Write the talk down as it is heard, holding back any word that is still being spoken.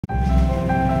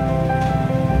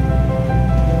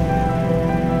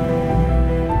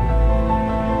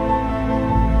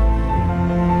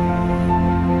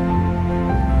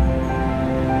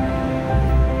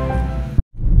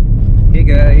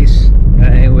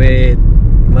with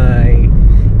my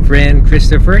friend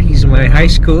Christopher. He's my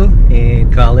high school and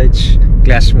college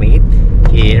classmate,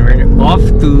 and we're off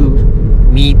to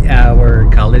meet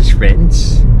our college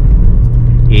friends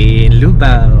in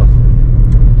Lubao.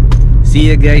 See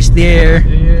you guys there.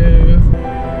 Yeah.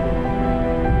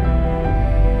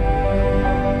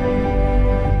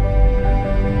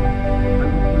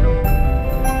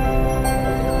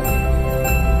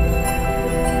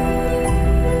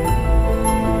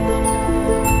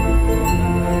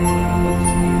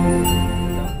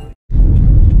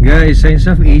 Guys, signs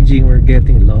of aging, we're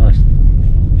getting lost.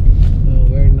 No,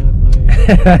 we're not.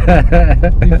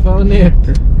 We found it.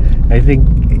 I think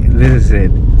this is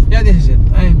it. Yeah, this is it.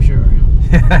 I am sure.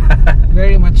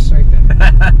 Very much certain.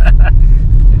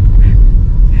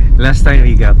 Last time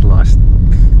we got lost.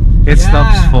 It's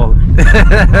Stop's fault.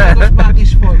 It was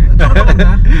Maki's fault.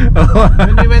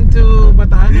 When we went to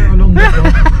Bataan or along the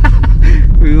road,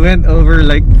 we went over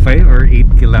like 5 or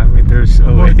 8 kilometers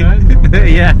away.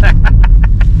 Yeah.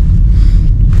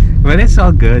 But it's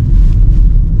all good.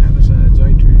 That was a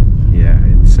joy trip. Yeah,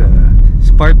 it's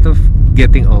part of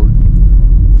getting old.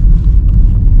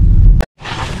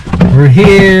 We're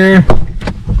here.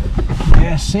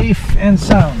 Yeah, safe and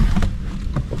sound.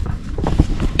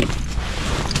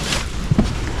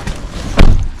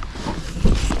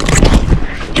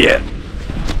 Yeah.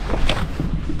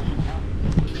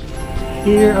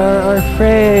 Here are our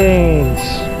friends.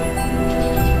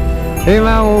 Hey,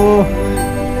 Mau.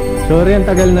 Sorry, ang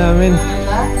tagal namin.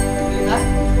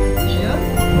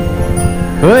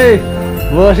 Hoy!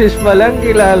 Boses pa lang,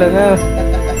 kilala na.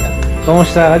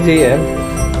 Kamusta ka, JM?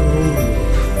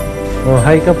 Oh,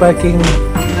 hi ka paking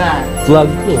vlog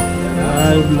ko.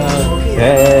 Hi, vlog.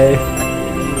 Hey!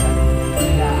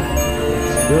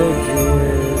 Let's go, JM.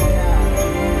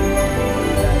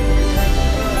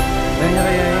 Saan na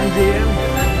kaya yan, JM?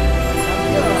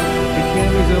 It can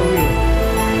be so weird.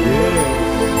 Yeah.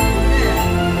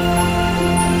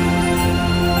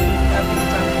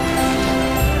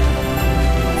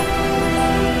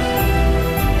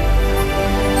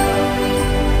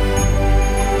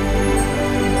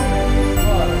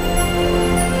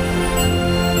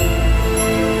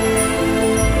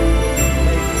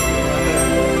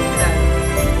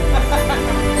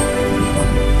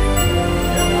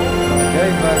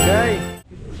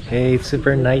 Hey, it's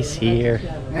super nice here.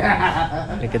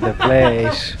 Look at the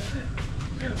place.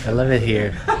 I love it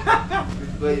here.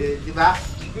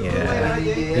 Yeah,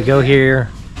 we go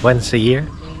here once a year.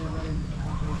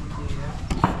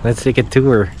 Let's take a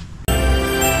tour.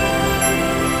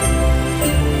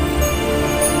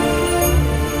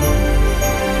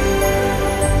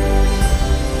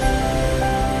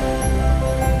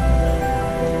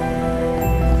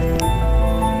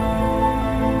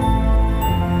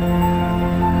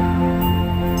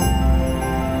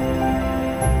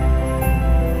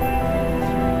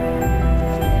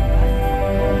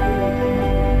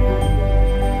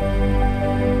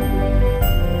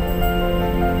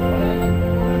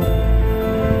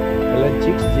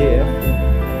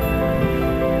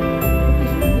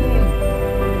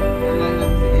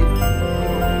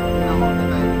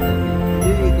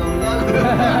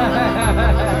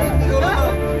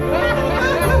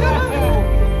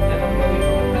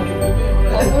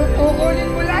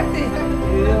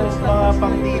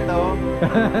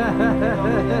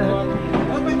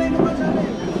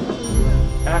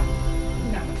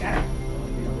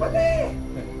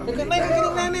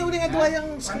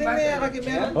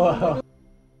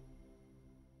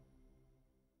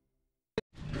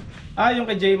 Yung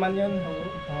kay J-Man yun.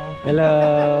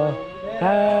 Hello.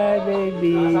 Hi,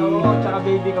 baby. Asawa ko, tsaka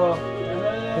baby ko.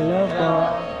 Hello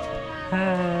po.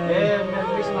 Hi. Yeah,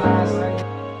 Merry Christmas.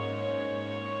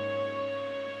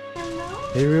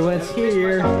 Everyone's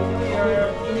here.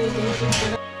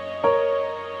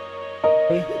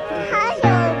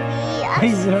 Hi,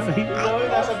 Zoe.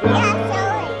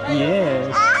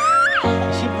 Yes.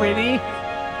 Is she pretty?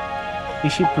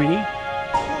 Is she pretty?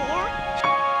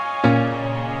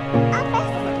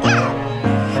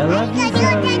 I love you,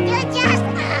 Zoe.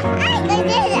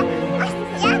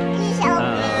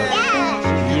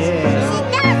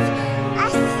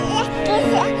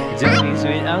 Zoe's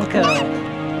with Uncle.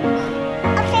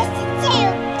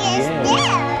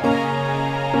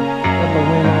 Kapag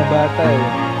may mga bata eh.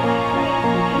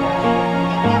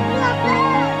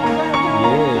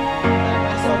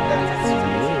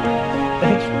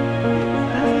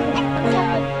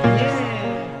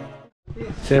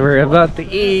 So we're about to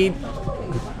eat.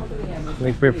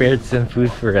 We prepared some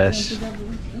food for us.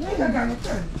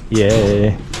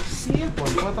 Yeah.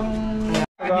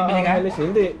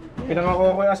 Hindi.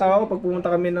 Pinangako ko yung asawa ko pag pumunta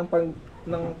kami ng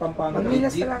ng Pampanga.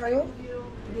 Mag-Milas pala kayo?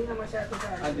 Hindi na masyado sa...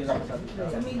 Hindi na masyado.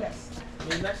 Sa Milas.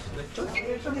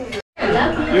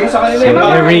 Yung sa kanila So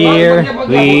every year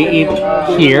we eat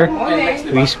here.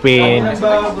 We spend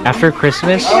after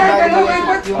Christmas. So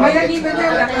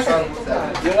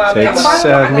it's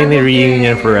a mini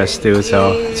reunion for us too.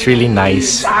 So it's really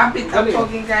nice.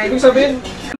 Ibig sabihin,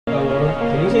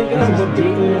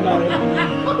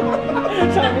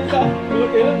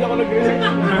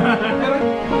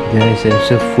 Guys, I'm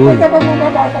so full. Kapag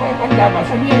mga bata kayo pandapat,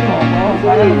 sabihin mo ako.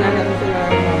 Para mananalo sila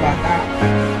ng mga bata.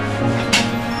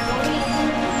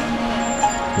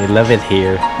 We love it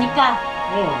here. Nika.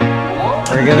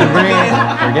 We're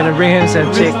gonna bring him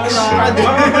some chicks.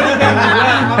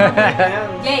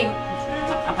 Jay.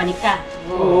 Apa Nika?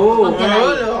 oo.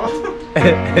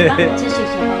 Bakit siya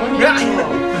siya?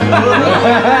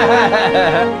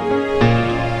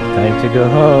 Time to go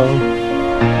home.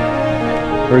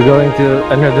 We're going to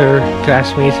another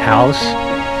classmate's house.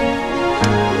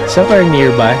 Somewhere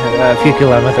nearby, a few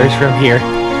kilometers from here.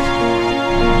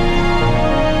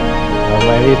 On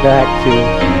my way back to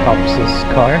Pops'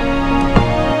 car.